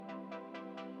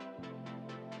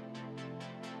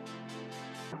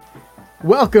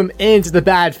Welcome into The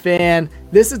Bad Fan.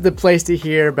 This is the place to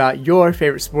hear about your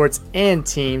favorite sports and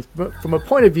teams, but from a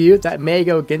point of view that may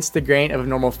go against the grain of a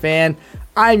normal fan.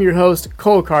 I'm your host,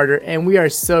 Cole Carter, and we are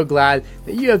so glad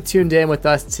that you have tuned in with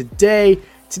us today.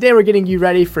 Today we're getting you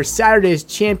ready for Saturday's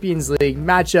Champions League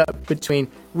matchup between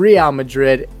Real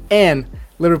Madrid and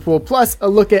Liverpool, plus a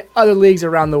look at other leagues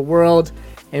around the world.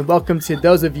 And welcome to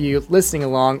those of you listening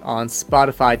along on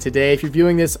Spotify today. If you're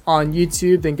viewing this on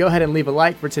YouTube, then go ahead and leave a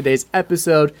like for today's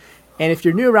episode. And if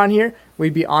you're new around here,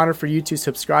 we'd be honored for you to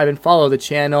subscribe and follow the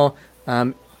channel.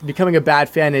 Becoming a bad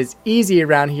fan is easy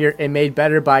around here and made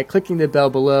better by clicking the bell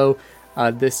below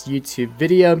this YouTube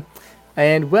video.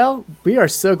 And well, we are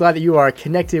so glad that you are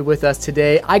connected with us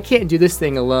today. I can't do this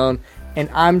thing alone, and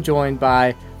I'm joined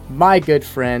by my good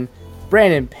friend,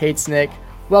 Brandon Patesnick.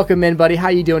 Welcome in, buddy. How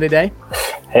you doing today?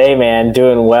 Hey, man.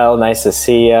 Doing well. Nice to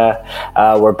see you.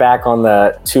 We're back on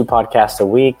the 2 podcasts a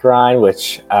week grind,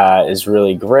 which is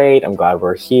really great. I'm glad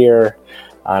we're here.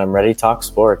 I'm ready to talk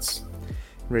sports.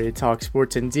 Ready to talk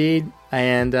sports indeed.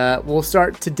 And we'll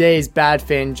start today's Bad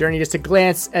Fan journey. Just a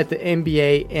glance at the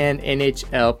NBA and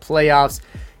NHL playoffs.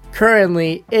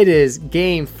 Currently, it is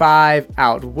Game 5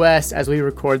 out west as we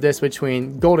record this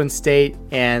between Golden State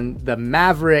and the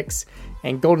Mavericks.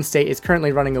 And Golden State is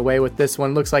currently running away with this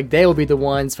one. Looks like they will be the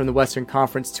ones from the Western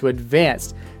Conference to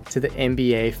advance to the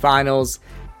NBA Finals.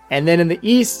 And then in the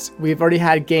East, we've already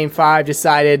had Game 5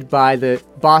 decided by the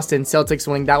Boston Celtics,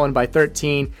 winning that one by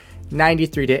 13,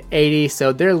 93-80.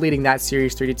 So they're leading that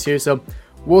series 3-2. So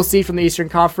we'll see from the Eastern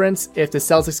Conference if the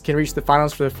Celtics can reach the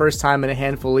Finals for the first time in a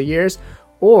handful of years,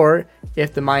 or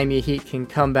if the Miami Heat can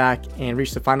come back and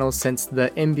reach the Finals since the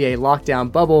NBA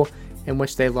lockdown bubble in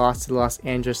which they lost to the Los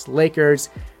Angeles Lakers.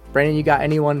 Brandon, you got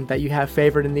anyone that you have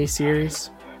favored in these series?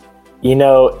 You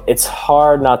know, it's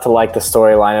hard not to like the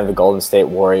storyline of the Golden State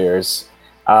Warriors.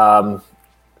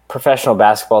 Professional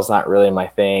basketball is not really my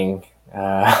thing,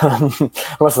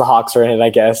 unless the Hawks are in it,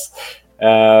 I guess.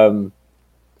 But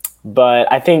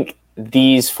I think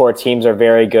these 4 teams are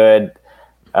very good.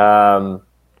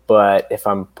 But if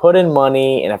I'm putting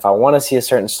money and if I want to see a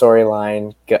certain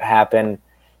storyline happen,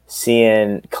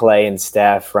 seeing Clay and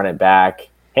Steph run it back,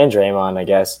 and Draymond, I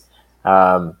guess,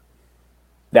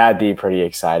 that'd be pretty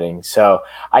exciting. So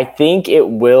I think it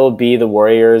will be the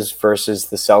Warriors versus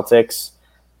the Celtics.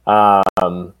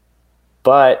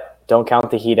 But don't count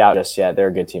the Heat out just yet. They're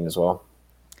a good team as well.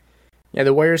 Yeah,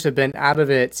 the Warriors have been out of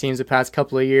it, seems, the past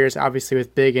couple of years, obviously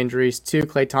with big injuries to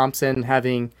Klay Thompson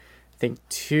having, I think,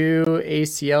 2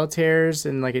 ACL tears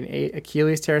and like an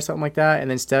Achilles tear or something like that,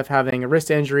 and then Steph having a wrist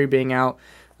injury, being out.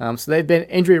 So they've been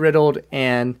injury-riddled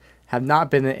and have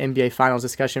not been in the NBA Finals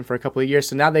discussion for a couple of years.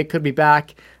 So now they could be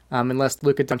back unless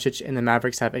Luka Doncic and the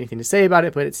Mavericks have anything to say about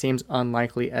it, but it seems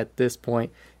unlikely at this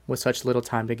point with such little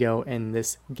time to go in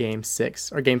this Game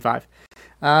 6 or Game 5.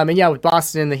 And yeah, with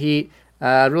Boston and the Heat,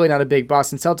 really not a big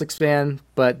Boston Celtics fan,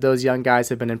 but those young guys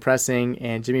have been impressing,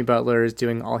 and Jimmy Butler is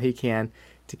doing all he can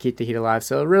to keep the Heat alive.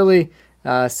 So really,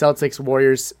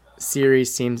 Celtics-Warriors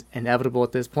series seems inevitable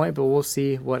at this point, but we'll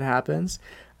see what happens.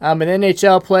 In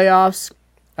NHL playoffs,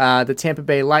 the Tampa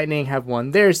Bay Lightning have won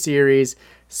their series,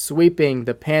 sweeping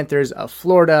the Panthers of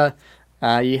Florida.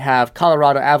 You have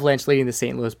Colorado Avalanche leading the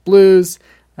St. Louis Blues.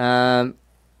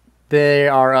 They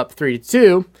are up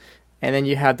 3-2. And then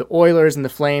you have the Oilers and the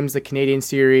Flames, the Canadian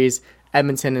series.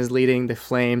 Edmonton is leading the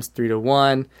Flames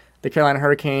 3-1. The Carolina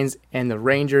Hurricanes and the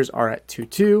Rangers are at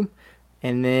 2-2.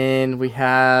 And then we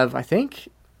have, I think,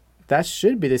 that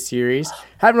should be the series.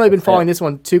 Haven't really been following this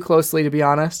one too closely, to be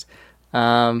honest.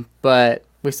 But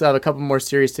we still have a couple more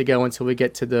series to go until we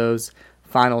get to those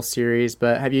final series.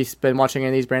 But have you been watching any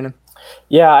of these, Brandon?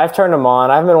 Yeah, I've turned them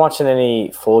on. I haven't been watching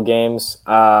any full games.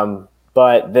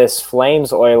 But this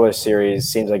Flames-Oilers series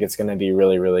seems like it's going to be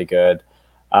really, really good.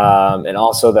 And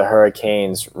also the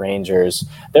Hurricanes-Rangers.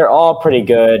 They're all pretty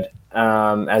good.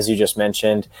 As you just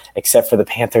mentioned, except for the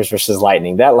Panthers versus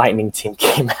Lightning. That Lightning team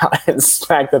came out and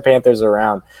smacked the Panthers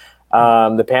around.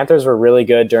 The Panthers were really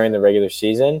good during the regular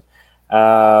season,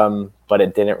 but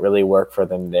it didn't really work for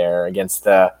them there against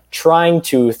the trying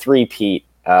to three-peat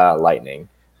Lightning.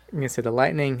 I'm going to say the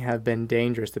Lightning have been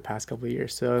dangerous the past couple of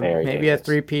years, so Very maybe dangerous. A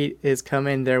three-peat is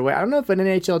coming their way. I don't know if an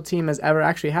NHL team has ever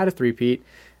actually had a three-peat.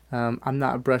 I'm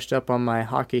not brushed up on my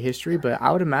hockey history, but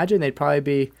I would imagine they'd probably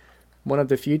be one of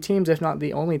the few teams, if not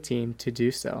the only team, to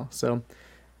do so. So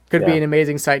could be an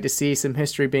amazing sight to see some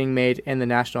history being made in the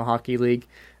National Hockey League.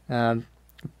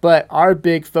 But our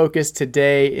big focus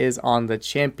today is on the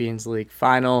Champions League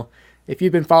final. If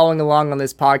you've been following along on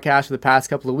this podcast for the past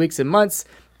couple of weeks and months,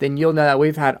 then you'll know that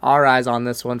we've had our eyes on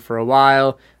this one for a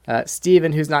while.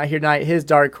 Steven, who's not here tonight, his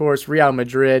dark horse, Real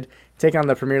Madrid, taking on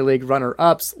the Premier League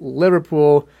runner-ups,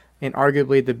 Liverpool, and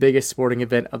arguably the biggest sporting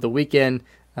event of the weekend.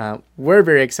 We're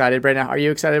very excited. Brandon, are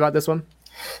you excited about this one?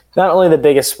 Not only the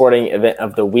biggest sporting event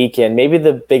of the weekend, maybe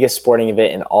the biggest sporting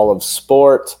event in all of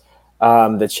sport,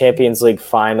 the Champions League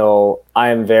final. I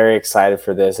am very excited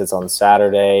for this. It's on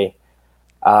Saturday.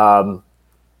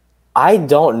 I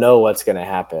don't know what's going to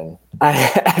happen.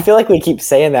 I feel like we keep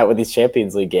saying that with these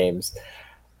Champions League games.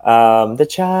 The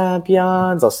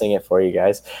champions. I'll sing it for you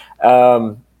guys.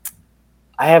 I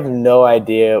have no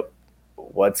idea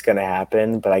what's going to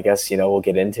happen, but I guess, we'll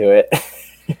get into it.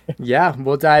 Yeah,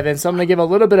 we'll dive in. So I'm going to give a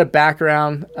little bit of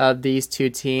background of these two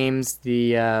teams,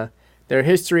 their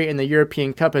history in the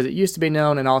European Cup as it used to be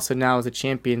known, and also now as the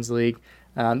Champions League.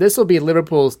 This will be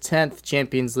Liverpool's 10th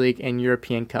Champions League and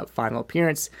European Cup final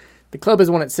appearance. The club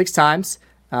has won it 6 times.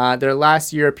 Their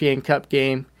last European Cup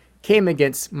game came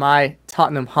against my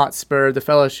Tottenham Hotspur, the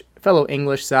fellow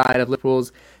English side of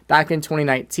Liverpool's, back in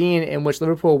 2019, in which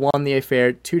Liverpool won the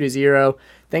affair 2-0,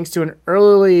 thanks to an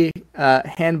early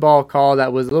handball call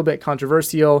that was a little bit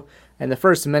controversial in the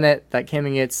first minute that came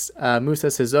against Musa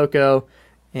Sissoko.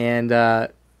 And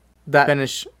that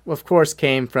finish, of course,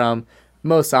 came from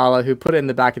Mo Salah, who put it in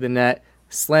the back of the net,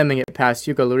 slamming it past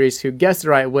Hugo Lloris, who guessed the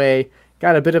right way,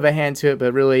 got a bit of a hand to it,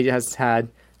 but really has had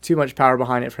too much power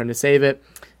behind it for him to save it.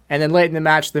 And then late in the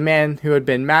match, the man who had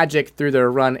been magic through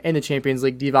their run in the Champions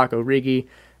League, Divock Origi,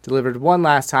 delivered one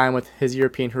last time with his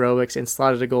European heroics and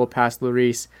slotted a goal past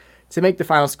Lloris to make the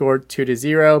final score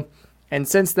 2-0. And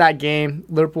since that game,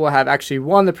 Liverpool have actually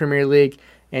won the Premier League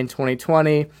in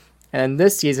 2020, and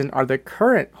this season are the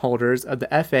current holders of the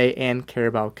FA and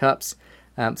Carabao Cups.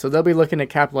 So they'll be looking to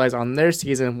capitalize on their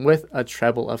season with a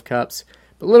treble of cups.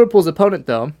 But Liverpool's opponent,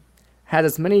 though, had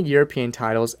as many European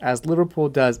titles as Liverpool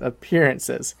does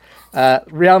appearances.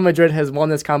 Real Madrid has won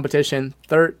this competition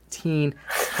 13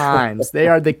 times. They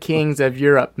are the kings of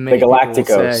Europe, many the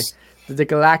Galacticos. Say. The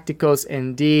Galacticos,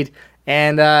 indeed.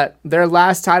 And their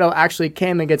last title actually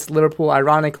came against Liverpool,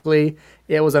 ironically.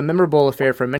 It was a memorable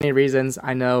affair for many reasons.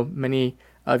 I know many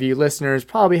of you listeners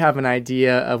probably have an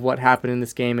idea of what happened in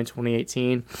this game in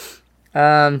 2018.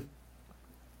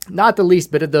 Not the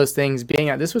least bit of those things being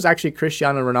that this was actually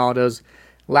Cristiano Ronaldo's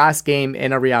last game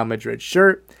in a Real Madrid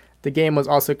shirt. The game was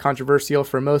also controversial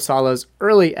for Mo Salah's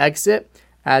early exit,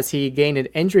 as he gained an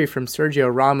injury from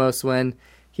Sergio Ramos when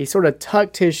he sort of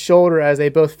tucked his shoulder as they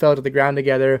both fell to the ground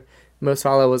together. Mo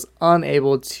Salah was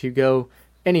unable to go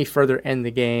any further in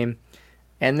the game.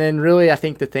 And then really I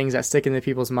think the things that stick into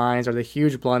people's minds are the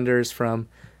huge blunders from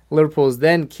Liverpool's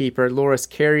then keeper, Loris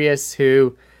Karius,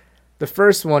 who the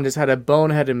first one just had a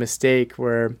boneheaded mistake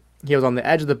where he was on the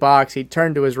edge of the box, he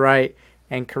turned to his right,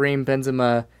 and Karim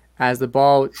Benzema, as the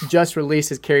ball just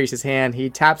releases Karius' hand, he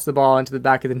taps the ball into the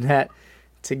back of the net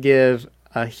to give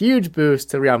a huge boost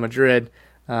to Real Madrid.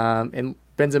 And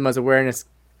Benzema's awareness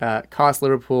cost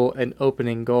Liverpool an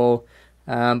opening goal.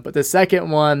 But the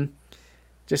second one,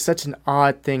 just such an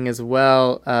odd thing as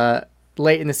well.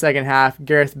 Late in the second half,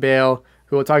 Gareth Bale,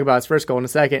 who we'll talk about his first goal in a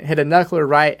second, hit a knuckler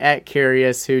right at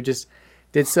Karius, who just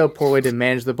did so poorly to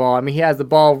manage the ball. I mean, he has the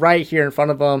ball right here in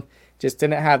front of him, just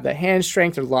didn't have the hand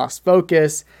strength or lost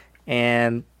focus,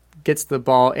 and gets the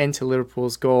ball into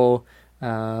Liverpool's goal.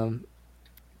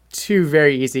 2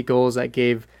 very easy goals that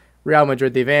gave Real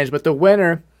Madrid the advantage. But the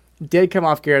winner did come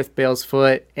off Gareth Bale's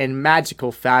foot in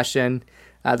magical fashion.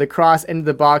 The cross into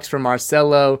the box from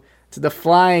Marcelo to the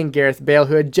flying Gareth Bale,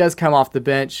 who had just come off the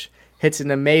bench, hits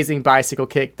an amazing bicycle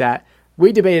kick that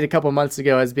we debated a couple months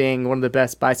ago as being one of the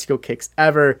best bicycle kicks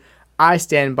ever. I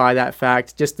stand by that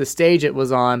fact. Just the stage it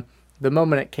was on, the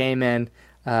moment it came in,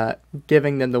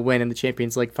 giving them the win in the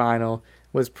Champions League final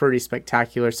was pretty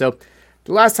spectacular. So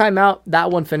the last time out,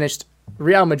 that one finished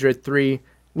Real Madrid 3,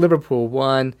 Liverpool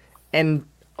 1. And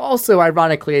also,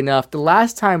 ironically enough, the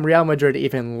last time Real Madrid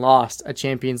even lost a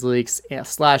Champions League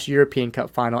 / European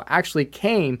Cup final actually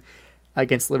came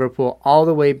against Liverpool all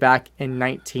the way back in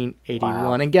 1981.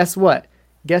 Wow. And guess what?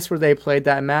 Guess where they played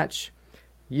that match?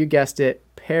 You guessed it,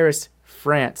 Paris,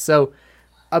 France. So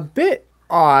a bit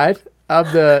odd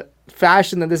of the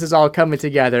fashion that this is all coming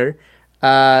together.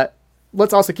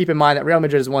 Let's also keep in mind that Real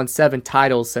Madrid has won 7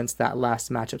 titles since that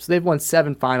last matchup. So they've won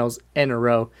 7 finals in a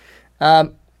row.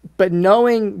 But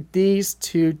knowing these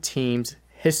two teams'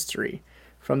 history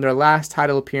from their last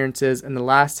title appearances and the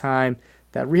last time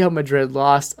that Real Madrid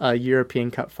lost a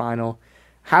European Cup final,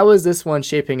 how is this one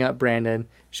shaping up, Brandon?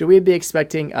 Should we be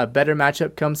expecting a better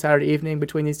matchup come Saturday evening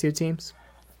between these two teams?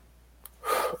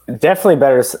 Definitely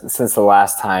better since the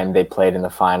last time they played in the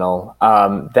final.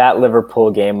 That Liverpool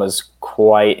game was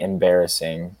quite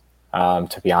embarrassing,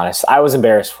 to be honest. I was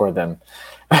embarrassed for them.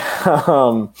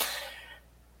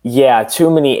 Yeah,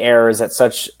 too many errors at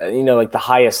such, like the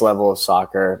highest level of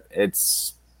soccer. It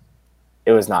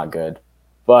was not good.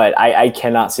 But I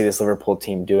cannot see this Liverpool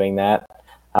team doing that.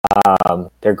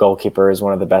 Their goalkeeper is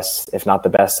one of the best, if not the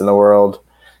best in the world.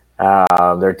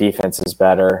 Their defense is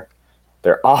better.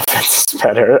 Their offense is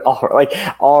better.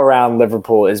 All around,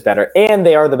 Liverpool is better, and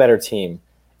they are the better team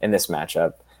in this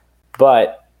matchup.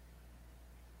 But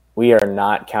we are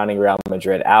not counting Real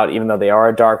Madrid out, even though they are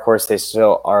a dark horse. They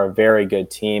still are a very good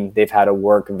team. They've had to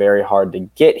work very hard to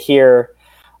get here.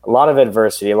 A lot of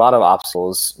adversity, a lot of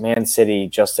obstacles. Man City,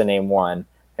 just to name one,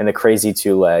 and the crazy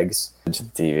two legs to the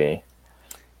TV.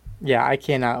 Yeah, I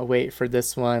cannot wait for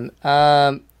this one.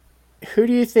 Who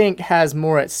do you think has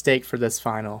more at stake for this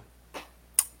final?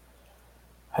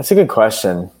 That's a good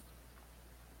question.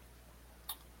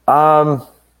 I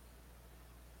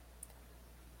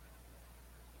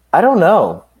don't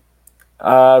know.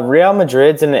 Real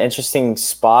Madrid's in an interesting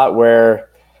spot where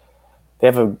they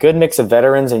have a good mix of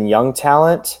veterans and young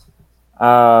talent.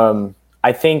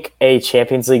 I think a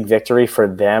Champions League victory for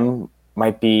them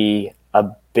might be a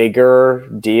bigger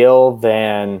deal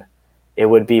than it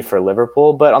would be for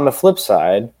Liverpool. But on the flip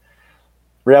side,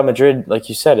 Real Madrid, like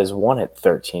you said, has won it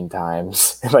 13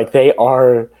 times. Like they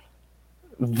are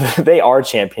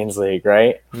Champions League,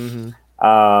 right?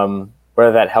 Mm-hmm.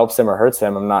 Whether that helps them or hurts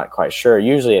them, I'm not quite sure.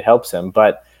 Usually it helps them,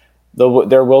 but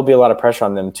there will be a lot of pressure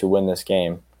on them to win this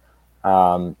game.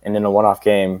 And in a one-off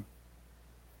game,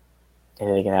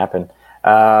 anything can happen.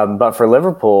 But for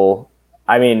Liverpool,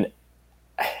 I mean,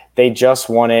 they just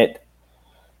won it,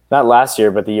 not last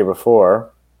year, but the year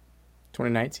before.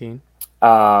 2019.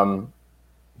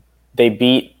 They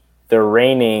beat the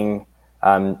reigning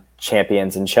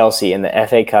champions in Chelsea in the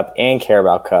FA Cup and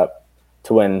Carabao Cup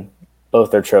to win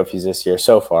both their trophies this year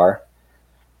so far.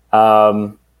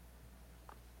 And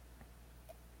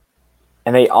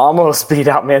they almost beat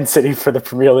out Man City for the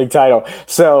Premier League title.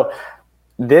 So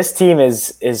this team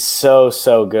is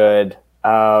so good.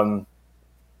 That's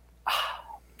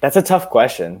a tough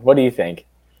question. What do you think?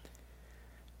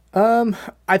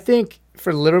 I think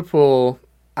for Liverpool,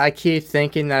 I keep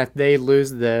thinking that if they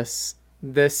lose this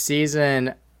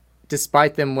season,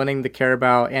 despite them winning the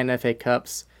Carabao and FA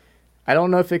Cups, I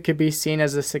don't know if it could be seen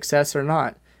as a success or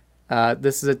not.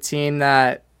 This is a team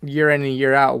that year in and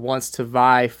year out wants to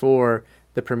vie for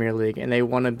the Premier League, and they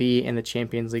want to be in the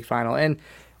Champions League final. And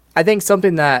I think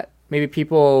something that maybe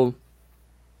people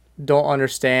don't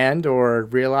understand or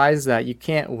realize that you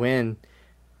can't win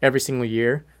every single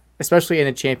year, especially in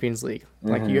a Champions League.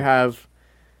 Like you have,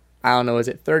 I don't know, is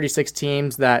it 36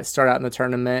 teams that start out in the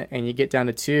tournament and you get down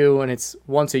to 2 and it's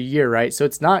once a year, right? So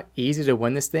it's not easy to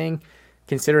win this thing,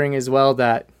 considering as well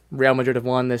that Real Madrid have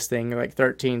won this thing like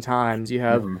 13 times. You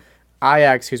have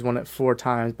Ajax, who's won it 4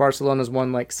 times. Barcelona's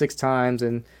won like 6 times,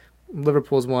 and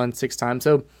Liverpool's won 6 times.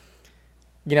 So,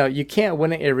 you can't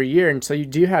win it every year. And so you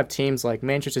do have teams like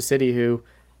Manchester City, who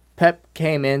Pep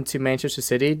came into Manchester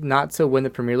City not to win the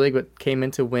Premier League, but came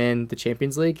in to win the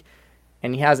Champions League,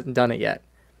 and he hasn't done it yet.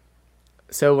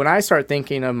 So when I start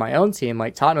thinking of my own team,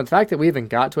 like Tottenham, the fact that we even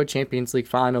got to a Champions League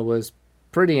final was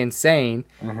pretty insane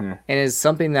and is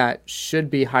something that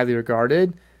should be highly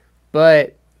regarded.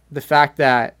 But the fact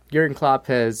that Jurgen Klopp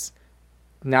has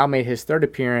now made his 3rd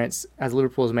appearance as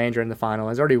Liverpool's manager in the final,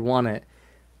 has already won it,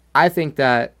 I think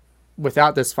that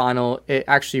without this final, it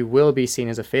actually will be seen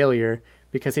as a failure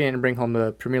because he didn't bring home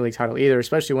the Premier League title either,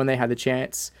 especially when they had the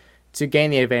chance to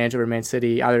gain the advantage over Man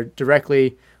City, either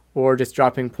directly or just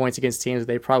dropping points against teams that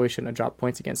they probably shouldn't have dropped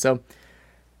points against. So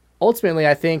ultimately,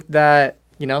 I think that,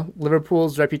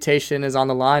 Liverpool's reputation is on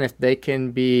the line if they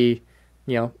can be,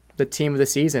 the team of the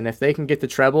season. If they can get the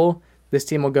treble, this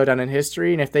team will go down in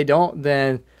history. And if they don't,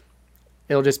 then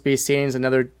it'll just be seen as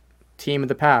another team of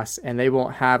the past. And they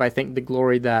won't have, I think, the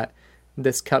glory that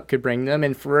this cup could bring them.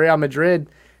 And for Real Madrid,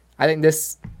 I think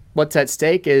what's at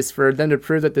stake is for them to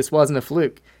prove that this wasn't a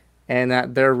fluke and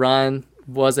that their run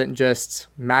wasn't just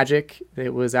magic.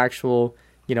 It was actual,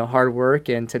 hard work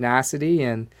and tenacity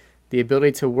and the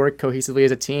ability to work cohesively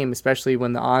as a team, especially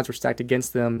when the odds were stacked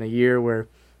against them in a year where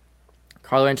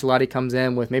Carlo Ancelotti comes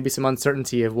in with maybe some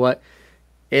uncertainty of what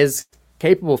is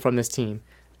capable from this team.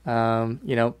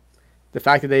 The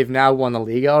fact that they've now won the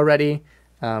Liga already,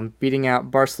 beating out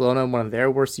Barcelona in one of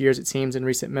their worst years, it seems, in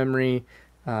recent memory,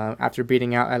 after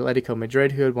beating out Atletico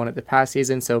Madrid, who had won it the past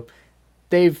season. So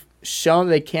they've shown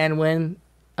they can win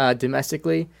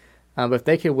domestically. But if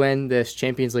they could win this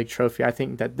Champions League trophy, I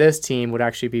think that this team would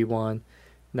actually be one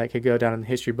that could go down in the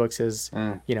history books as,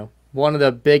 one of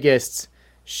the biggest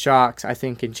shocks, I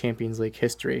think, in Champions League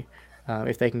history.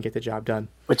 if they can get the job done.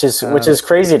 Which is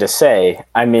crazy to say.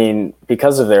 I mean,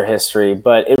 because of their history,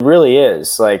 but it really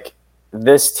is like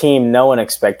this team. No one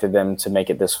expected them to make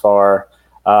it this far.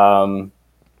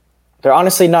 They're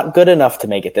honestly not good enough to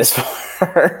make it this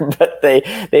far, but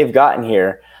they've gotten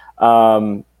here.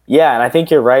 Yeah, and I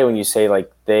think you're right when you say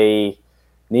like they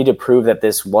need to prove that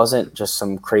this wasn't just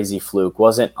some crazy fluke,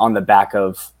 wasn't on the back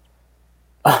of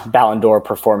Ballon d'Or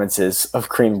performances of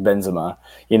Karim Benzema,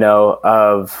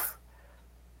 of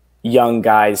young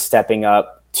guys stepping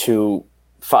up to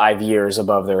 5 years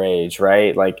above their age,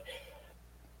 right? Like,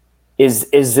 is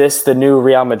this the new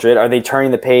Real Madrid? Are they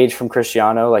turning the page from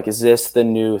Cristiano? Like, is this the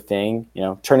new thing?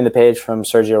 Turning the page from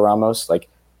Sergio Ramos? Like,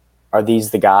 are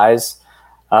these the guys?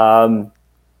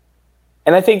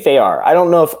 And I think they are. I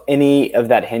don't know if any of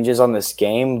that hinges on this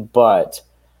game, but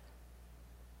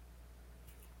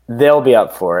they'll be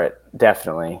up for it,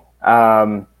 definitely.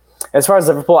 As far as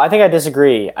Liverpool, I think I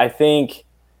disagree. I think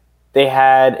they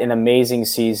had an amazing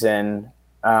season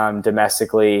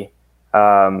domestically,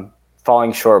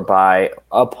 falling short by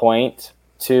a point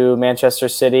to Manchester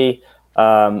City.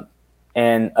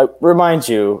 And remind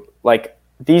you, like,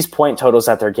 these point totals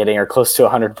that they're getting are close to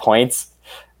 100 points.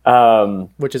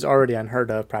 Which is already unheard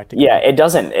of practically. Yeah,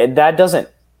 that doesn't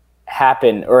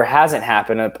happen or hasn't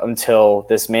happened up until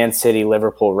this Man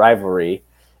City-Liverpool rivalry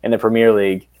in the Premier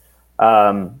League.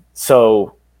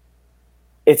 So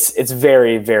it's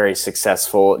very, very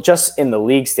successful just in the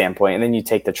league standpoint. And then you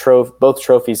take both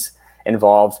trophies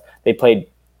involved. They played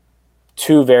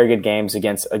 2 very good games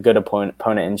against a good opponent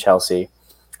in Chelsea.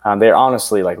 They're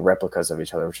honestly like replicas of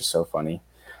each other, which is so funny.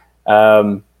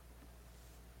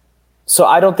 So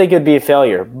I don't think it'd be a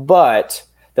failure, but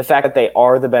the fact that they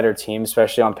are the better team,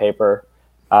 especially on paper,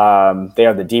 they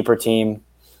are the deeper team.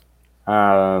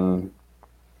 I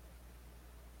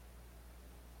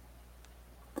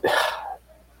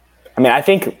mean, I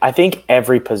think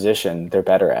every position they're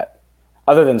better at,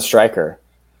 other than striker.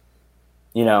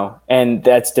 And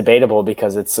that's debatable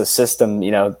because it's a system.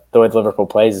 The way Liverpool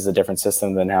plays is a different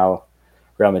system than how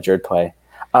Real Madrid play.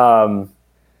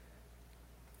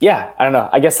 Yeah, I don't know.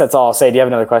 I guess that's all I'll say. Do you have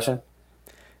another question?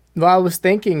 Well, I was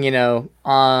thinking,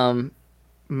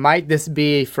 might this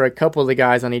be for a couple of the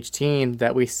guys on each team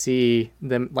that we see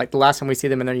them, like the last time we see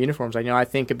them in their uniforms? I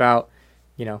think about,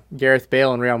 Gareth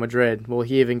Bale in Real Madrid. Will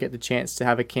he even get the chance to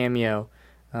have a cameo?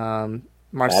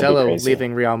 Marcelo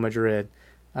leaving Real Madrid.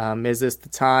 Is this the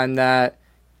time that,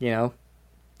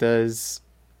 does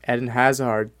Eden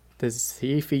Hazard, does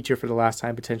he feature for the last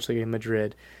time potentially in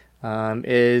Madrid?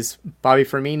 Is Bobby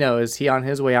Firmino, is he on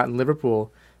his way out in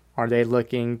Liverpool? Are they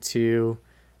looking to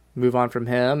move on from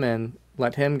him and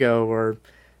let him go? Or,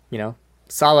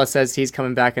 Salah says he's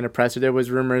coming back in a presser. There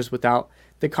was rumors without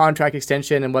the contract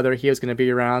extension and whether he was going to be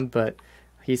around, but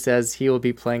he says he will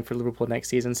be playing for Liverpool next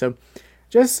season. So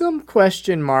just some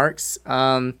question marks.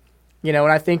 When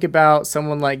I think about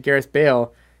someone like Gareth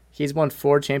Bale, he's won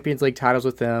 4 Champions League titles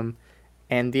with them,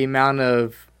 and the amount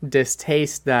of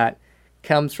distaste that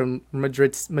comes from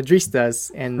Madristas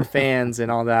and the fans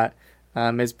and all that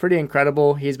is pretty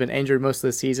incredible. He's been injured most of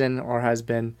the season or has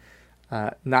been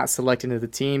not selected into the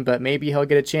team, but maybe he'll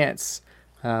get a chance.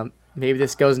 Maybe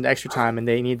this goes into extra time and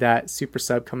they need that super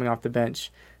sub coming off the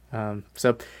bench.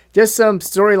 So just some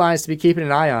storylines to be keeping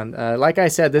an eye on. Like I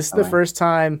said, this is the first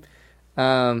time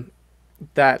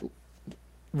that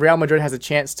Real Madrid has a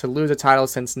chance to lose a title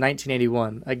since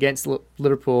 1981 against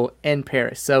Liverpool in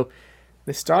Paris. So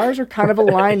the stars are kind of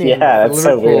aligning for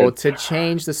Liverpool to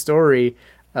change the story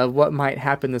of what might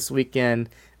happen this weekend.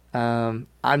 I'm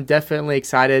definitely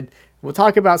excited. We'll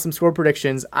talk about some score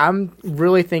predictions. I'm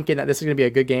really thinking that this is going to be a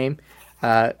good game.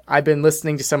 I've been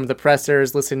listening to some of the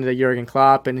pressers, listening to Jurgen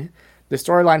Klopp, and the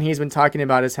storyline he's been talking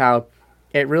about is how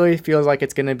it really feels like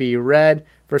it's going to be red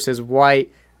versus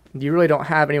white. You really don't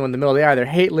have anyone in the middle. They either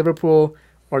hate Liverpool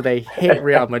or they hate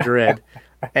Real Madrid.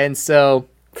 And so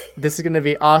this is going to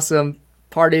be awesome.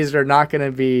 Parties are not going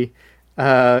to be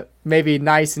maybe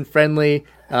nice and friendly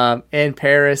in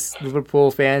Paris.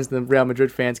 Liverpool fans and the Real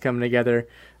Madrid fans coming together.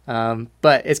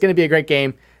 But it's going to be a great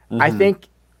game. Mm-hmm. I think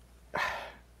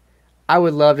I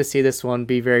would love to see this one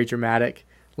be very dramatic.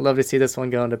 Love to see this one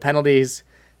go into penalties.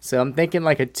 So I'm thinking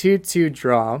like a 2-2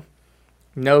 draw.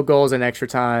 No goals in extra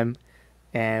time.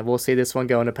 And we'll see this one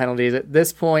go into penalties. At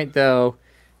this point, though,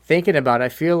 thinking about it, I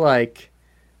feel like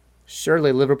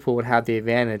surely Liverpool would have the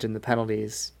advantage in the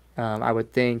penalties, I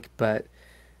would think. But,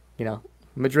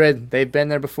 Madrid, they've been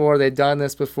there before. They've done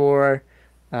this before.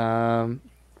 But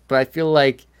I feel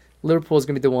like Liverpool is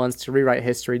going to be the ones to rewrite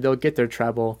history. They'll get their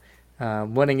treble,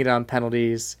 winning it on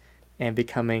penalties and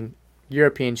becoming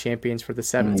European champions for the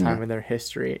 7th time in their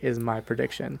history is my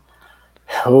prediction.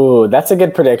 Ooh, that's a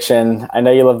good prediction. I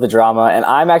know you love the drama, and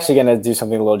I'm actually going to do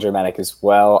something a little dramatic as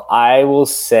well. I will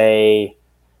say,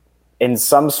 in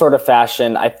some sort of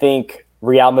fashion, I think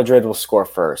Real Madrid will score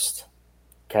first.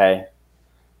 Okay.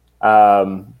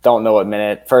 Don't know what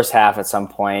minute. First half at some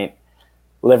point.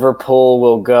 Liverpool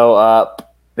will go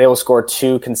up. They will score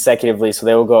 2 consecutively, so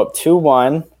they will go up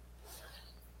 2-1.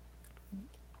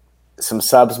 Some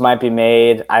subs might be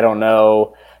made. I don't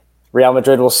know. Real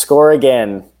Madrid will score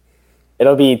again.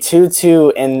 It'll be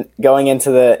 2-2 in going into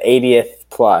the 80th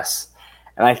plus.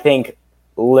 And I think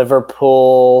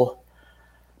Liverpool,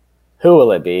 who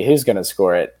will it be? Who's going to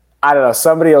score it? I don't know.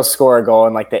 Somebody will score a goal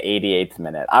in like the 88th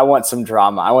minute. I want some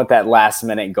drama. I want that last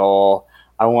minute goal.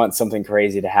 I want something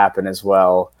crazy to happen as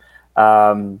well.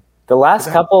 The last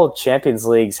couple Champions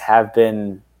Leagues have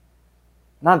been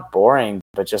not boring,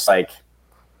 but just like,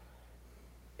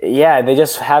 yeah, they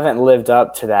just haven't lived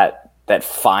up to that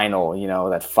final,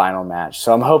 that final match.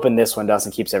 So I'm hoping this one does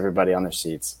and keeps everybody on their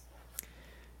seats.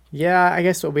 Yeah, I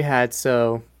guess what we had,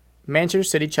 so Manchester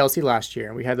City, Chelsea last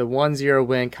year. We had the 1-0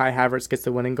 win. Kai Havertz gets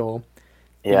the winning goal.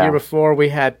 The year before, we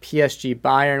had PSG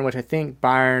Bayern, which I think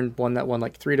Bayern won that one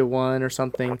like 3-1 or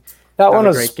something. That one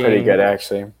was pretty good,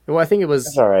 actually. Well, I think it was.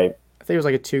 That's all right. I think it was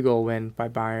like a 2-goal win by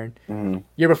Bayern. Mm-hmm.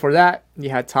 Year before that,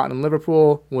 you had Tottenham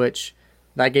Liverpool, which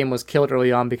that game was killed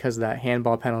early on because of that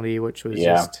handball penalty, which was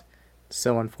just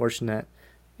so unfortunate.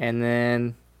 And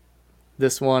then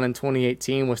this one in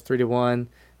 2018 was 3-1,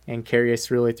 and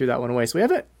Karius really threw that one away. So we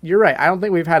haven't. You're right. I don't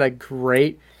think we've had a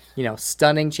great,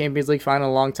 stunning Champions League final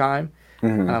in a long time.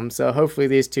 Mm-hmm. So hopefully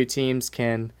these two teams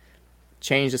can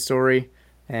change the story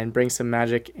and bring some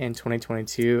magic in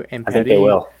 2022. And I think they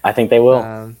will.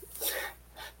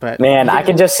 But man, I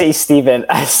can just see Steven.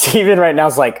 Steven right now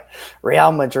is like,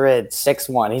 Real Madrid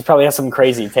 6-1. He probably has some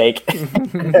crazy take.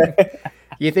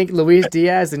 You think Luis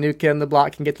Diaz, the new kid on the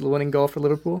block, can get the winning goal for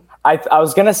Liverpool? I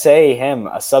was going to say him,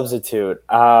 a substitute.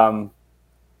 I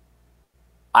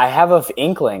have an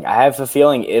inkling. I have a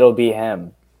feeling it'll be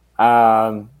him.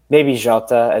 Maybe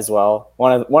Jota as well.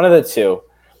 One of the two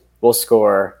will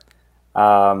score.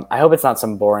 I hope it's not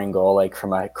some boring goal like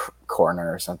from a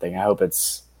corner or something. I hope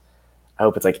it's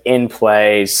like in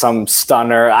play, some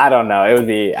stunner. I don't know. It would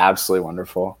be absolutely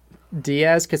wonderful.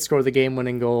 Diaz could score the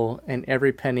game-winning goal, and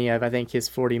every penny of, I think, his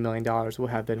 $40 million will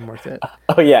have been worth it.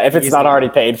 Oh, yeah, if it's not already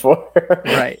paid for.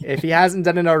 Right. If he hasn't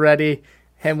done it already,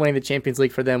 him winning the Champions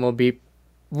League for them will be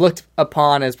looked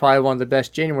upon as probably one of the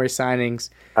best January signings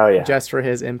just for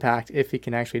his impact, if he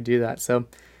can actually do that. So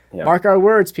mark our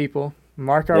words, people.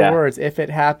 Mark our words. If it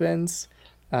happens,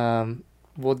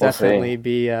 we'll definitely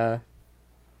be the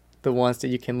ones that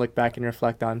you can look back and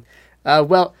reflect on.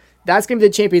 Well, that's going to be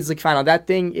the Champions League final. That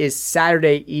thing is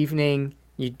Saturday evening.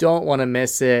 You don't want to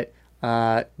miss it.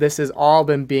 This has all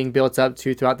been being built up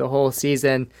to throughout the whole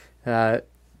season.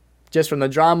 Just from the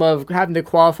drama of having to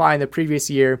qualify in the previous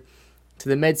year to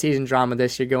the mid-season drama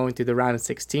this year going through the round of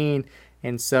 16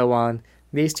 and so on.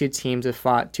 These two teams have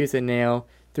fought tooth and nail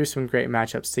through some great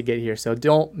matchups to get here. So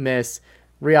don't miss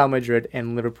Real Madrid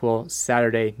and Liverpool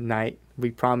Saturday night.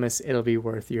 We promise it'll be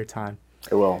worth your time.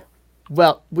 It will.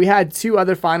 Well, we had two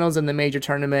other finals in the major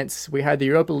tournaments. We had the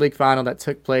Europa League final that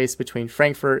took place between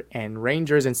Frankfurt and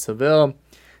Rangers in Seville.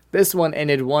 This one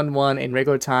ended 1-1 in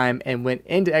regular time and went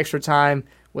into extra time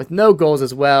with no goals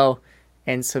as well.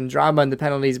 And some drama in the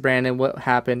penalties. Brandon, what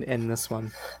happened in this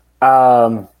one?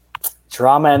 Drama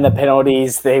in the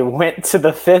penalties. They went to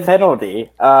the fifth penalty,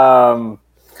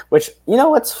 which,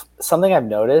 what's something I've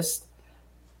noticed?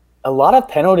 A lot of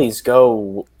penalties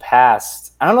go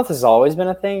past. I don't know if this has always been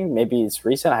a thing. Maybe it's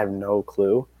recent. I have no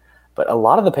clue. But a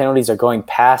lot of the penalties are going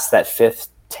past that fifth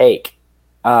take.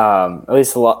 At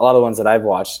least a lot of the ones that I've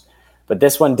watched. But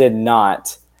this one did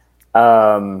not.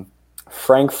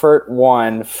 Frankfurt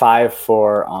won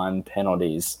 5-4 on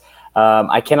penalties.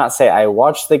 I cannot say I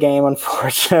watched the game,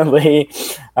 unfortunately.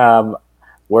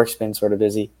 Work's been sort of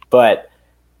busy. But,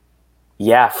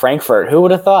 yeah, Frankfurt. Who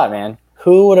would have thought, man?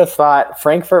 Who would have thought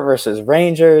Frankfurt versus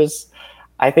Rangers?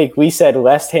 I think we said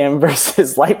West Ham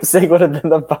versus Leipzig would have been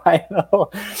the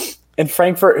final. And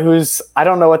Frankfurt, I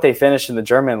don't know what they finished in the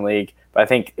German league, but I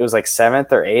think it was like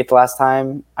 7th or 8th last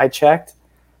time I checked,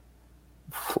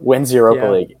 wins Europa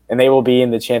League. And they will be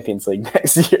in the Champions League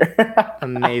next year.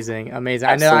 Amazing.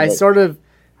 I know I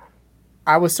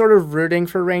was sort of rooting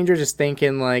for Rangers, just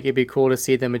thinking like it'd be cool to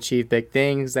see them achieve big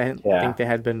things. I didn't think they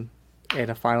had been in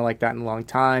a final like that in a long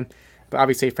time. But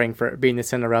obviously Frankfurt being the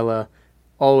Cinderella,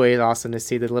 always awesome to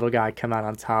see the little guy come out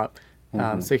on top.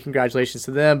 So congratulations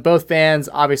to them. Both fans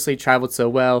obviously traveled so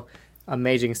well.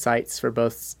 amazing sights for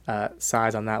both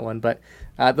sides on that one. But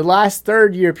the last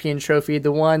third European trophy,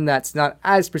 the one that's not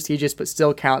as prestigious but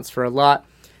still counts for a lot,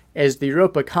 is the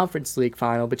Europa Conference League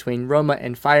final between Roma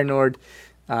and Feyenoord.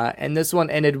 And this one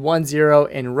ended 1-0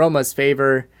 in Roma's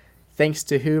favor. Thanks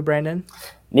to who, Brandon?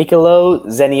 Nicolo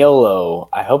Zaniolo.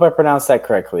 I hope I pronounced that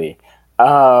correctly.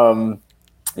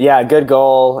 Yeah, good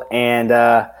goal. And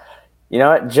you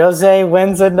know what? Jose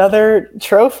wins another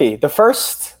trophy. The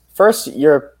first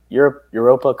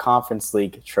Europa Conference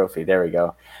League trophy. There we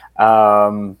go.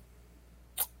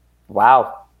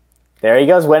 Wow. There he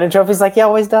goes, winning trophies like he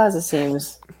always does, it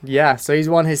seems. Yeah, so he's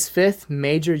won his 5th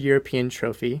major European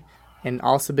trophy and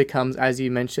also becomes, as you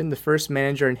mentioned, the first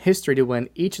manager in history to win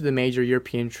each of the major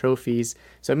European trophies.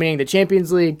 So meaning the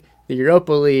Champions League, the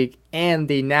Europa League, and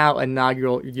the now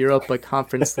inaugural Europa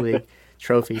Conference League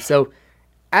trophy. So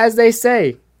as they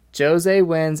say, Jose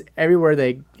wins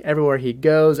everywhere he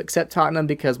goes, except Tottenham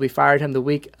because we fired him the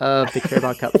week of the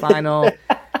Carabao Cup final.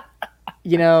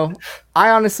 You know,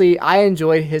 I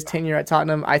enjoyed his tenure at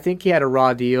Tottenham. I think he had a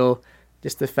raw deal.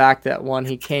 Just the fact that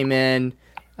he came in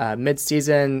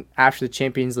mid-season after the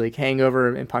Champions League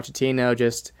hangover in Pochettino,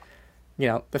 just, you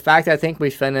know, the fact that I think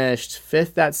we finished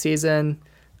 5th that season,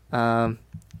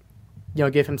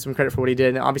 give him some credit for what he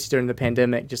did. And obviously during the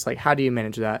pandemic, just like, how do you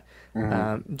manage that?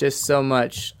 Mm-hmm. Just so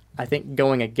much, I think,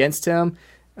 going against him.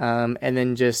 And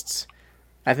then just,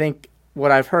 I think what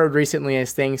I've heard recently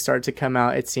as things start to come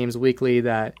out, it seems weekly,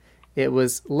 that it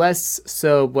was less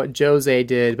so what Jose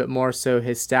did, but more so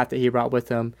his staff that he brought with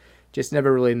him just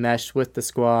never really meshed with the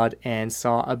squad and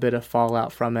saw a bit of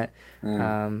fallout from it.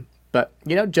 But,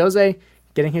 you know, Jose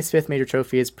getting his 5th major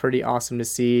trophy is pretty awesome to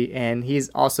see. And he's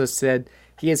also said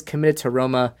he is committed to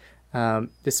Roma.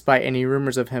 Despite any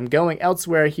rumors of him going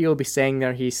elsewhere, he will be staying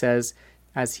there, he says,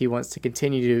 as he wants to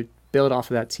continue to build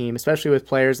off of that team, especially with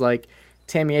players like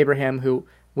Tammy Abraham, who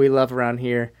we love around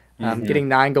here, getting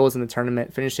 9 goals in the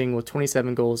tournament, finishing with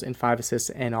 27 goals and 5 assists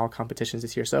in all competitions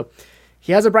this year. So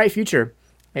he has a bright future.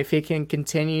 If he can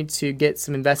continue to get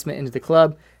some investment into the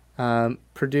club,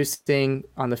 producing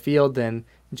on the field, then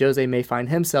Jose may find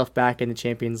himself back in the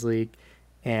Champions League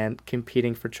and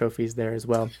competing for trophies there as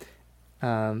well.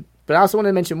 But I also want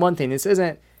to mention one thing. This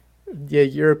isn't the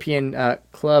European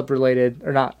club related,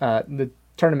 or not the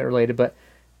tournament related, but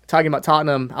talking about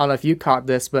Tottenham, I don't know if you caught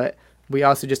this, but we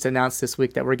also just announced this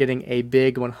week that we're getting a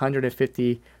big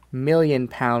 £150 million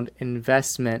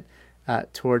investment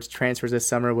towards transfers this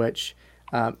summer, which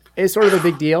is sort of a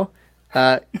big deal,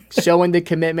 showing the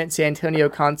commitment to Antonio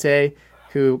Conte,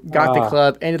 who got the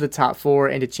club into the top 4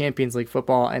 into Champions League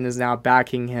football and is now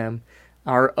backing him.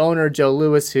 Our owner, Joe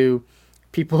Lewis, who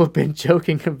people have been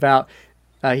joking about,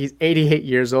 he's 88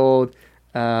 years old.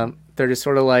 They're just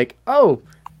sort of like, oh,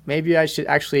 maybe I should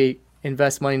actually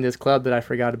invest money in this club that I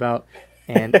forgot about,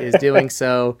 and is doing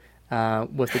so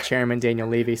with the chairman, Daniel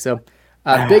Levy. So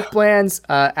big plans.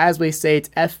 As we say, it's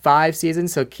F5 season,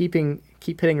 so keep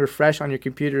hitting refresh on your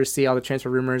computer to see all the transfer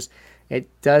rumors. It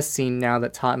does seem now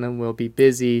that Tottenham will be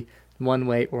busy one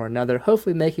way or another,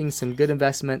 hopefully making some good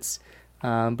investments,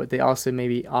 but they also may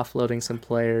be offloading some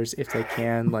players if they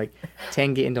can, like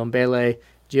Tanguy Ndombele,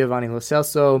 Giovanni Lo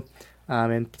Celso,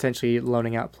 and potentially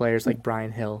loaning out players like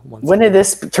Brian Hill. When did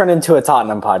this turn into a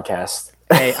Tottenham podcast?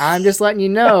 Hey, I'm just letting you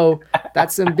know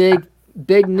that's some big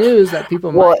news that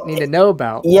people might need to know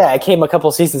about. Yeah, it came a couple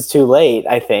seasons too late,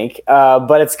 I think.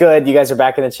 But it's good. You guys are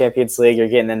back in the Champions League. You're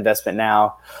getting an investment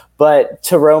now. But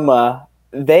to Roma,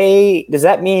 does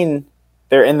that mean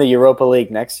they're in the Europa League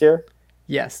next year?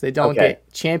 Yes, they don't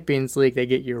get Champions League. They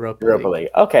get Europa League.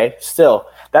 Okay, still.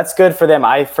 That's good for them.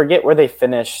 I forget where they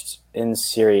finished in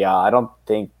Serie A. I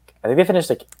think they finished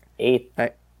like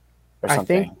 8th or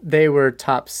something. I think they were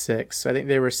top 6. I think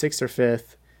they were 6th or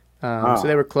 5th. So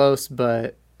they were close,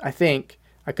 but I think,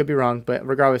 I could be wrong, but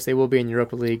regardless, they will be in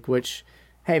Europa League, which,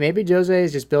 hey, maybe Jose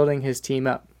is just building his team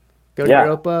up. Go to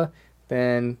Europa,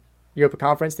 then Europa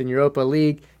Conference, then Europa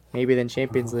League, maybe then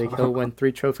Champions League. He'll win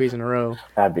 3 trophies in a row.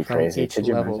 That'd be crazy. Each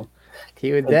level.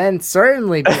 He would then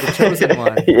certainly be the chosen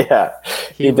one. Yeah.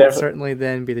 He would certainly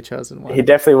then be the chosen one. He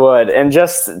definitely would. And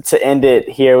just to end it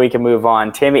here, we can move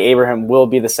on. Tammy Abraham will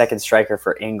be the second striker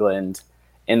for England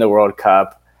in the World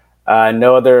Cup.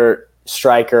 No other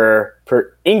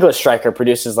English striker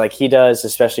produces like he does,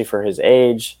 especially for his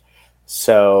age.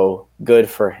 So good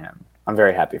for him. I'm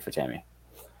very happy for Tammy.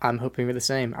 I'm hoping for the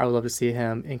same. I would love to see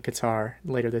him in Qatar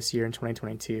later this year in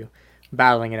 2022,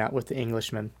 battling it out with the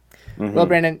Englishmen. Mm-hmm. Well,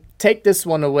 Brandon, take this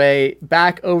one away.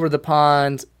 Back over the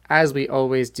pond, as we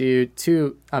always do,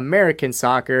 to American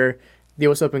soccer. The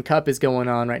U.S. Open Cup is going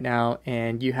on right now,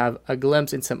 and you have a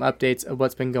glimpse and some updates of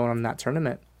what's been going on in that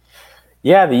tournament.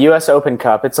 Yeah, the U.S. Open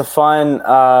Cup. It's a fun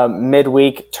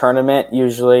midweek tournament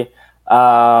usually,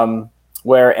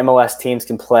 where MLS teams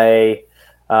can play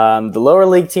the lower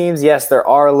league teams. Yes, there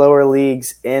are lower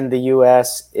leagues in the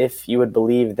U.S., if you would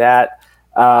believe that.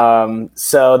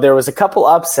 So there was a couple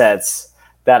upsets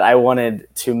that I wanted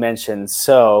to mention.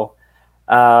 So,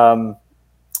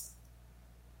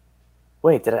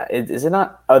 wait, is it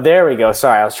not? Oh, there we go.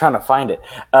 Sorry, I was trying to find it.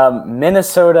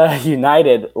 Minnesota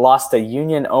United lost to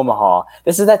Union Omaha.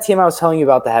 This is that team I was telling you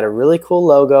about that had a really cool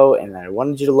logo, and I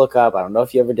wanted you to look up. I don't know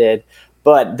if you ever did,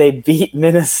 but they beat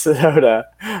Minnesota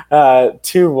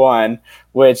 2-1,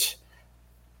 which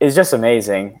is just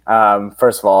amazing.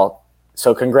 First of all,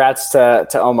 so congrats to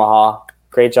Omaha.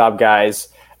 Great job, guys.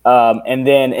 And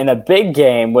then in a big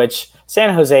game, which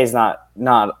San Jose is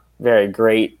not very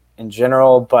great in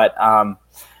general, but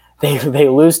they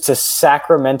lose to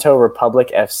Sacramento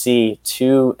Republic FC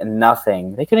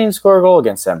 2-0. They couldn't even score a goal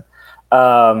against them.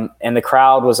 And the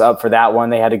crowd was up for that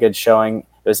one. They had a good showing.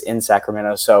 It was in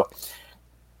Sacramento. So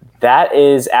that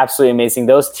is absolutely amazing.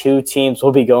 Those two teams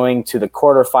will be going to the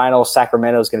quarterfinals.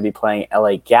 Sacramento is going to be playing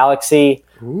LA Galaxy.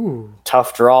 Ooh.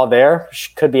 Tough draw there.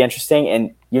 Could be interesting.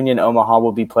 And Union Omaha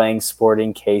will be playing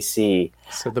Sporting KC.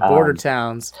 So the border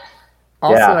towns.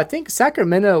 Also, I think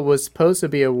Sacramento was supposed to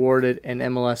be awarded an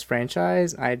MLS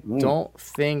franchise. I don't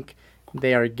think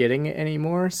they are getting it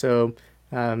anymore. So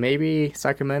maybe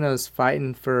Sacramento's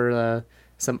fighting for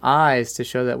some eyes to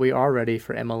show that we are ready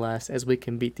for MLS as we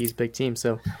can beat these big teams.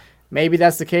 So maybe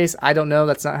that's the case. I don't know.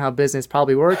 That's not how business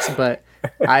probably works, but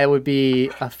I would be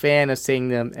a fan of seeing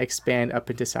them expand up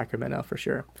into Sacramento for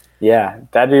sure. Yeah,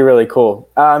 that'd be really cool.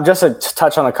 Just to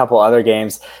touch on a couple other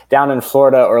games. Down in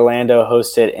Florida, Orlando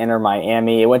hosted Inter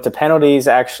Miami. It went to penalties,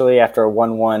 actually, after a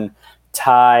 1-1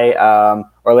 tie.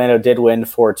 Orlando did win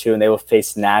 4-2, and they will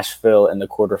face Nashville in the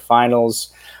quarterfinals.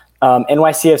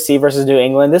 NYCFC versus New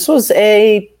England. This was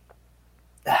a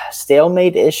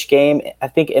stalemate-ish game. I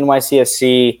think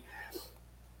NYCFC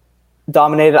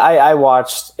dominated. I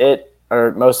watched it,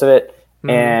 or most of it,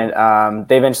 and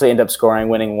they eventually end up scoring,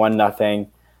 winning 1-0.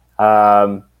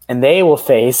 And they will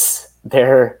face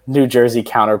their New Jersey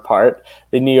counterpart,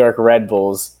 the New York Red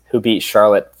Bulls, who beat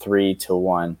Charlotte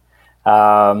 3-1.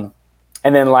 And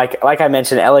then, like I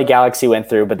mentioned, LA Galaxy went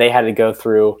through, but they had to go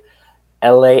through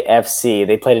LAFC.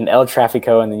 They played in El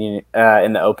Trafico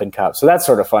in the Open Cup, so that's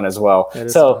sort of fun as well.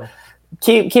 So fun.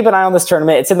 Keep an eye on this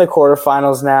tournament. It's in the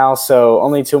quarterfinals now, so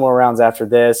only 2 more rounds after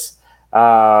this.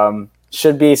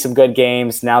 Should be some good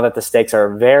games now that the stakes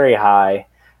are very high.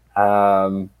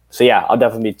 So yeah, I'll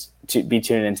definitely be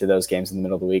tuning into those games in the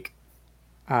middle of the week.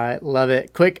 I love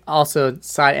it. Quick, also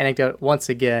side anecdote once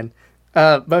again.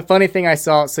 But funny thing I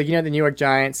saw, so the New York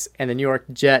Giants and the New York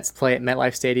Jets play at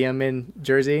MetLife Stadium in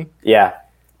Jersey. Yeah,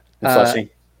 in Flushing.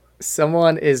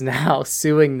 Someone is now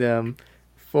suing them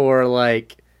for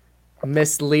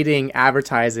misleading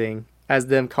advertising as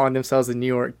them calling themselves the New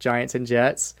York Giants and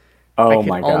Jets. Oh I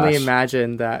my can gosh. only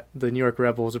imagine that the New York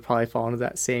Rebels would probably fall into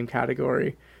that same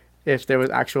category if there was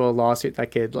actual lawsuit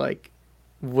that could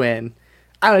win.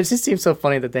 I don't know, it just seems so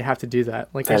funny that they have to do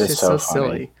that. That it's is just so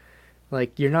silly.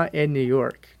 You're not in New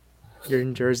York. You're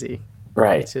in Jersey.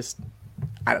 Right. It's just,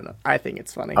 I don't know. I think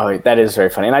it's funny. Oh, that is very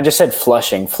funny. And I just said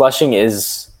Flushing. Flushing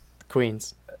is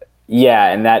Queens.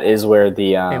 Yeah, and that is where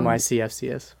the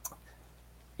NYCFC is.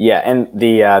 Yeah, and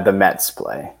the Mets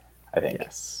play, I think.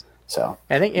 Yes. So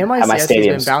I think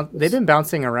NYCFC they've been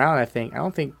bouncing around, I think. I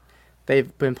don't think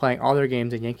they've been playing all their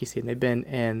games in Yankee Stadium. They've been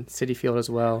in Citi Field as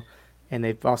well, and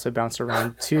they've also bounced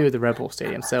around to the Red Bull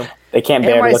Stadium. So they can't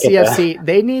bear to look at NYCFC,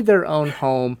 they need their own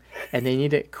home, and they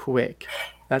need it quick.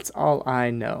 That's all I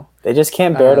know. They just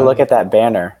can't bear to look at that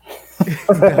banner.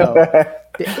 No.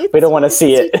 We don't want to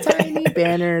see it. It's a tiny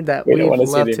banner that we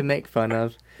love to make fun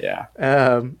of. Yeah.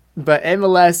 But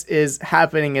MLS is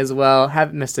happening as well.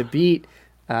 Haven't missed a beat.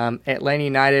 Atlanta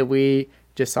United, we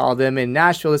just saw them in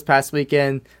Nashville this past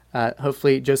weekend.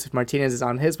 Hopefully Joseph Martinez is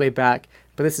on his way back.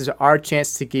 But this is our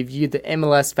chance to give you the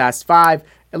MLS Fast 5,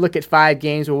 a look at 5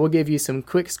 games where we'll give you some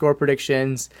quick score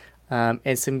predictions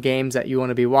and some games that you want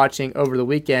to be watching over the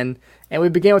weekend. And we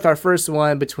begin with our first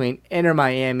one between Inter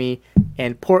Miami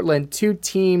and Portland, 2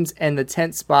 teams in the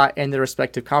 10th spot in their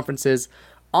respective conferences,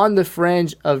 on the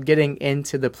fringe of getting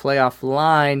into the playoff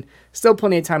line. Still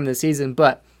plenty of time in the season,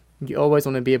 but you always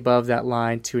want to be above that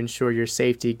line to ensure your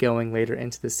safety going later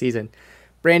into the season.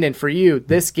 Brandon, for you,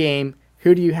 this game,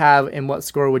 who do you have and what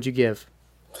score would you give?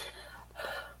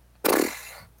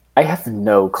 I have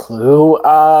no clue.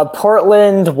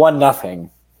 Portland 1-0.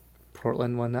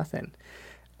 Portland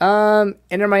 1-0.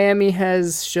 Inter Miami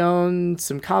has shown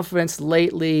some confidence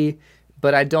lately,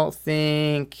 but I don't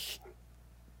think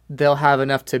they'll have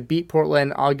enough to beat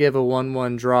Portland. I'll give a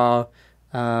 1-1 draw.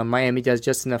 Miami does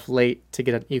just enough late to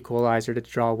get an equalizer to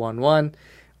draw 1-1.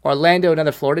 Orlando,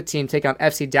 another Florida team, take on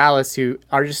FC Dallas, who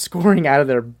are just scoring out of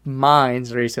their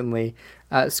minds recently.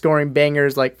 Scoring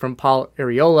bangers like from Paul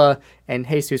Arriola, and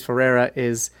Jesus Ferreira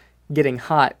is getting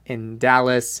hot in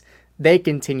Dallas. They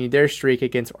continue their streak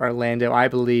against Orlando, I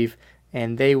believe,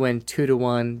 and they win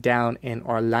 2-1 down in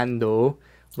Orlando.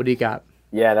 What do you got?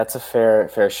 Yeah, that's a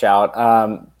fair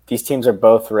shout. These teams are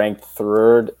both ranked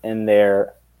third in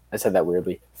their – I said that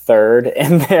weirdly – third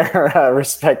in their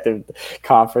respective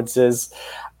conferences.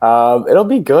 It'll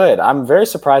be good. I'm very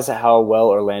surprised at how well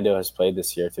Orlando has played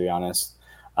this year, to be honest.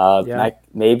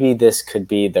 Maybe this could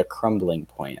be the crumbling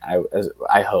point.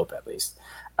 I hope, at least.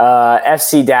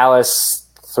 FC Dallas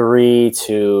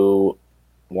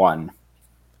 3-1.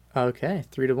 Okay,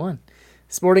 3-1.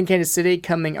 Sporting Kansas City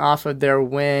coming off of their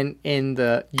win in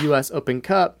the U.S. Open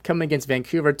Cup, coming against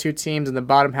Vancouver, two teams in the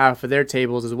bottom half of their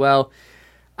tables as well.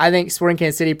 I think Sporting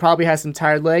Kansas City probably has some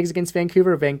tired legs against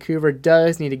Vancouver. Vancouver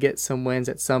does need to get some wins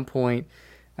at some point.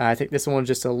 I think this one's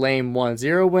just a lame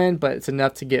 1-0 win, but it's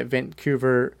enough to get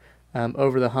Vancouver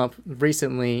over the hump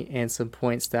recently and some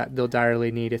points that they'll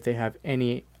direly need if they have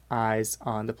any eyes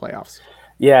on the playoffs.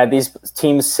 Yeah, these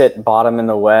teams sit bottom in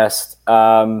the West.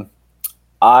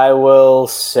 I will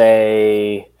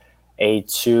say a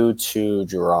 2-2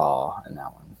 draw in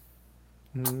that one.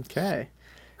 Okay.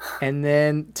 And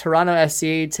then Toronto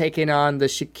FC taking on the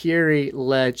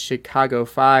Shaqiri-led Chicago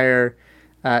Fire.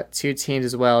 Two teams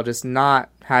as well, just not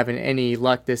having any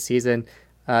luck this season.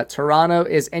 Toronto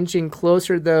is inching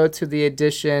closer, though, to the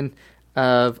addition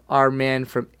of our man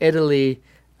from Italy.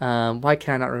 Why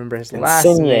can I not remember his last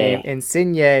name?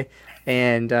 Insigne.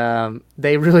 And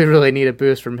they really, really need a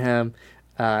boost from him.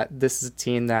 This is a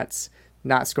team that's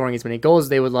not scoring as many goals as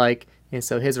they would like, and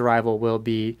so his arrival will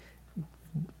be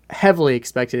heavily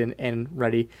expected and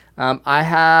ready. I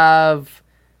have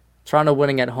Toronto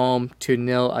winning at home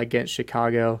 2-0 against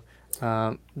Chicago.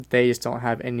 They just don't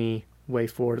have any way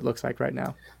forward, it looks like, right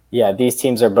now. Yeah, these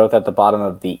teams are both at the bottom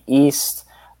of the East.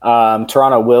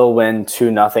 Toronto will win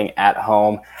 2-0 at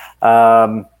home.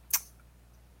 I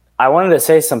wanted to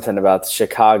say something about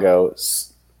Chicago.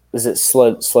 Is it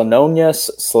Slanonia?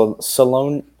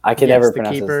 Salone? I can never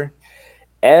pronounce it.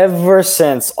 Ever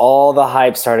since all the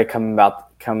hype started coming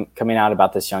out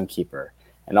about this young keeper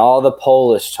and all the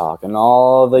Polish talk and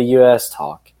all the U.S.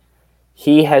 talk,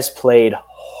 he has played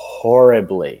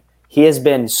horribly. He has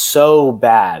been so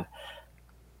bad.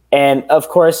 And, of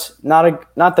course,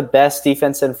 not the best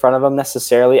defense in front of him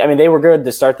necessarily. I mean, they were good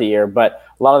to start the year, but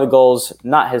a lot of the goals,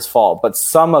 not his fault. But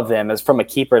some of them is from a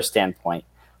keeper standpoint,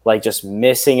 like just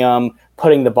missing them,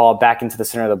 putting the ball back into the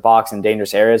center of the box in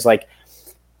dangerous areas, like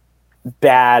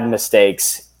bad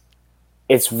mistakes.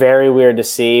 It's very weird to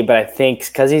see, but I think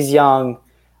because he's young,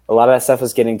 a lot of that stuff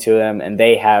is getting to him, and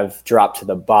they have dropped to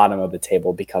the bottom of the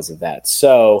table because of that.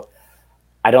 So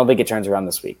I don't think it turns around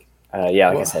this week.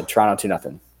 I said, Toronto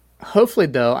 2-0. Hopefully,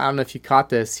 though, I don't know if you caught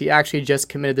this, he actually just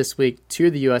committed this week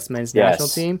to the U.S. men's national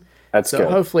team. That's so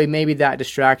good. Hopefully maybe that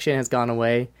distraction has gone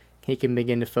away. He can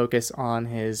begin to focus on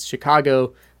his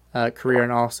Chicago career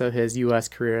and also his U.S.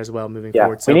 career as well moving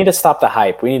forward. So we need to stop the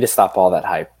hype. We need to stop all that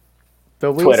hype.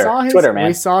 But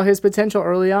we saw his potential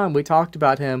early on. We talked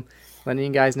about him, letting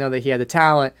you guys know that he had the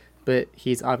talent, but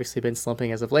he's obviously been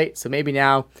slumping as of late. So maybe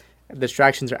now the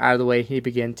distractions are out of the way. He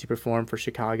begin to perform for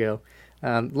Chicago.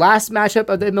 Last matchup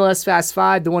of the MLS Fast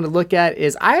Five, the one to look at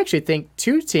is I actually think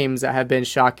two teams that have been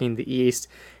shocking the East.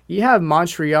 You have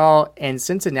Montreal and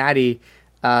Cincinnati.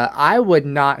 I would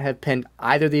not have pinned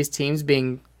either of these teams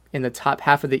being in the top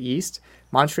half of the East.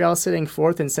 Montreal sitting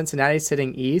fourth and Cincinnati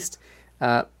sitting East.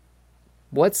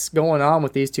 What's going on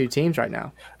with these two teams right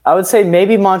now? I would say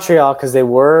maybe Montreal because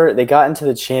they got into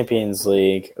the Champions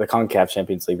League, the CONCACAF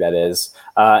Champions League, that is.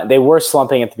 They were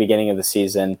slumping at the beginning of the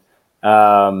season,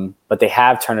 but they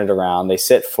have turned it around. They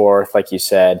sit fourth, like you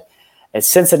said. And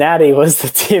Cincinnati was the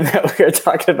team that we were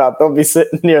talking about. They'll be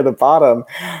sitting near the bottom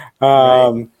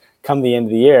come the end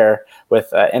of the year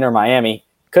with Inter Miami.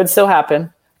 Could still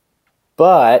happen,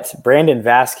 but Brandon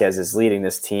Vasquez is leading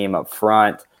this team up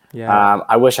front. Yeah.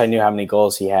 I wish I knew how many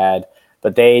goals he had,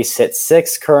 but they sit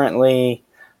sixth currently.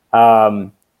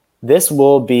 This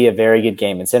will be a very good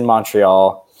game. It's in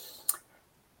Montreal.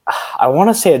 I want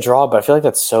to say a draw, but I feel like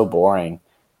that's so boring.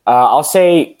 I'll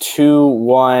say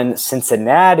 2-1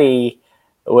 Cincinnati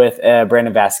with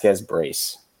Brandon Vasquez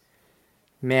brace.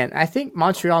 Man, I think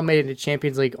Montreal made it to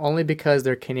Champions League only because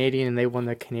they're Canadian and they won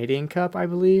the Canadian Cup, I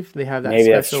believe. They have that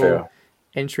special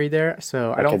entry there.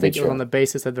 So I don't think it was on the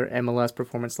basis of their MLS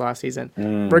performance last season.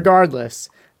 Regardless.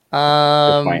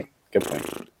 Good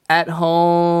point. At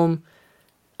home,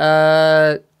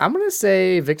 I'm going to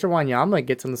say Victor Wanyama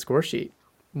gets on the score sheet.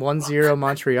 1-0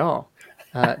 Montreal.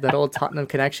 That old Tottenham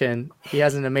connection. He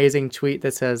has an amazing tweet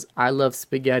that says, "I love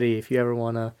spaghetti," if you ever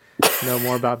want to know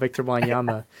more about Victor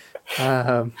Wanyama.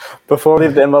 Before we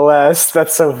leave the MLS,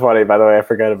 that's so funny, by the way. I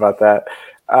forgot about that.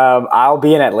 I'll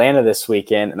be in Atlanta this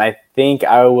weekend, and I think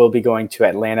I will be going to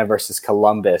Atlanta versus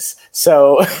Columbus.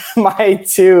 So my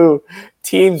two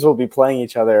teams will be playing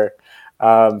each other.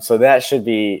 So that should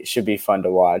be fun to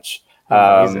watch.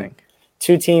 Amazing.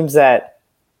 Two teams that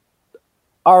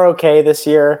are okay this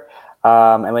year.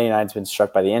 Atlanta United's been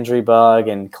struck by the injury bug,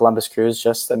 and Columbus Crew is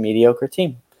just a mediocre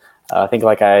team. I think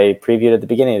like I previewed at the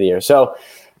beginning of the year. So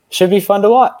should be fun to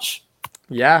watch.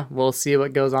 Yeah, we'll see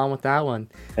what goes on with that one.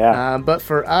 Yeah. But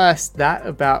for us, that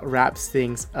about wraps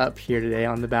things up here today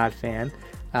on The Bad Fan.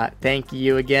 Thank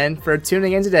you again for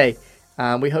tuning in today.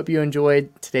 We hope you enjoyed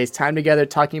today's time together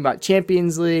talking about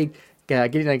Champions League,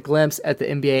 getting a glimpse at the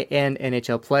NBA and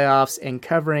NHL playoffs, and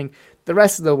covering the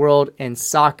rest of the world in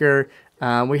soccer.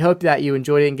 We hope that you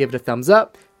enjoyed it and give it a thumbs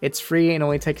up. It's free and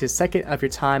only takes a second of your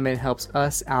time and helps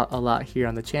us out a lot here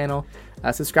on the channel.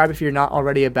 Subscribe if you're not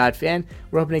already a Bad Fan.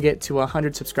 We're hoping to get to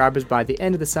 100 subscribers by the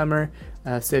end of the summer.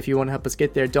 So if you want to help us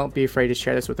get there, don't be afraid to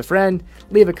share this with a friend.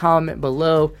 Leave a comment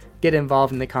below. Get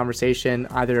involved in the conversation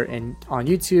either on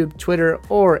YouTube, Twitter,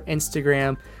 or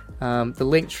Instagram. The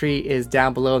link tree is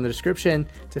down below in the description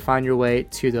to find your way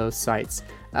to those sites.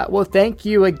 Well, thank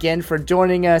you again for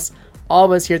joining us. All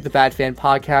of us here at the Bad Fan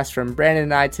Podcast, from Brandon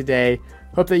and I today.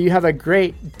 Hope that you have a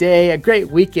great day, a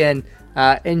great weekend.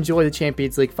 Enjoy the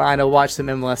Champions League final. Watch some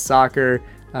MLS soccer.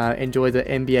 Enjoy the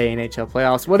NBA and NHL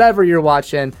playoffs. Whatever you're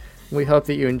watching, we hope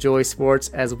that you enjoy sports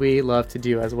as we love to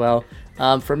do as well.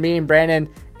 For me and Brandon,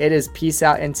 it is peace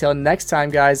out until next time,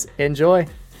 guys. Enjoy.